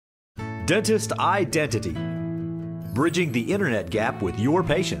Dentist Identity. Bridging the internet gap with your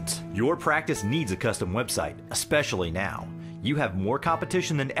patients. Your practice needs a custom website, especially now. You have more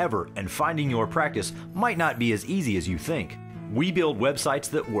competition than ever, and finding your practice might not be as easy as you think. We build websites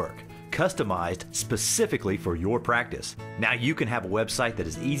that work, customized specifically for your practice. Now you can have a website that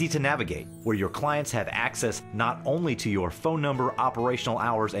is easy to navigate, where your clients have access not only to your phone number, operational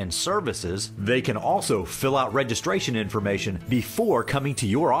hours, and services, they can also fill out registration information before coming to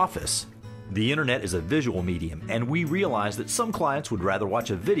your office. The internet is a visual medium, and we realize that some clients would rather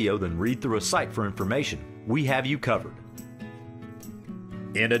watch a video than read through a site for information. We have you covered.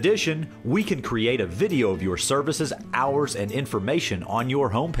 In addition, we can create a video of your services, hours, and information on your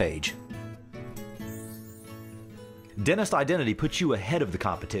homepage. Dentist Identity puts you ahead of the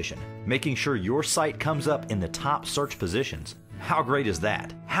competition, making sure your site comes up in the top search positions. How great is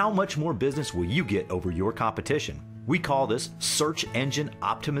that? How much more business will you get over your competition? We call this search engine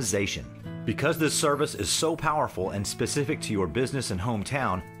optimization. Because this service is so powerful and specific to your business and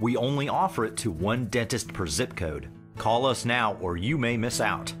hometown, we only offer it to one dentist per zip code. Call us now or you may miss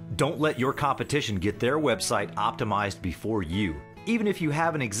out. Don't let your competition get their website optimized before you. Even if you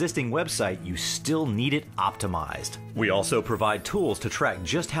have an existing website, you still need it optimized. We also provide tools to track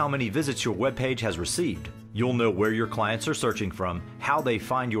just how many visits your webpage has received. You'll know where your clients are searching from, how they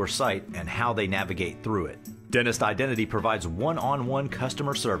find your site, and how they navigate through it. Dentist Identity provides one-on-one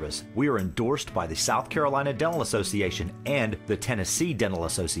customer service. We are endorsed by the South Carolina Dental Association and the Tennessee Dental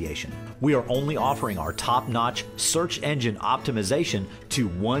Association. We are only offering our top-notch search engine optimization to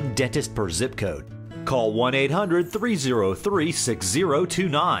one dentist per zip code. Call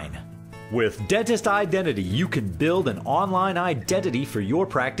 1-800-303-6029. With Dentist Identity, you can build an online identity for your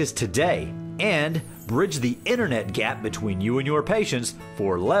practice today and bridge the internet gap between you and your patients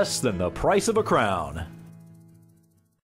for less than the price of a crown.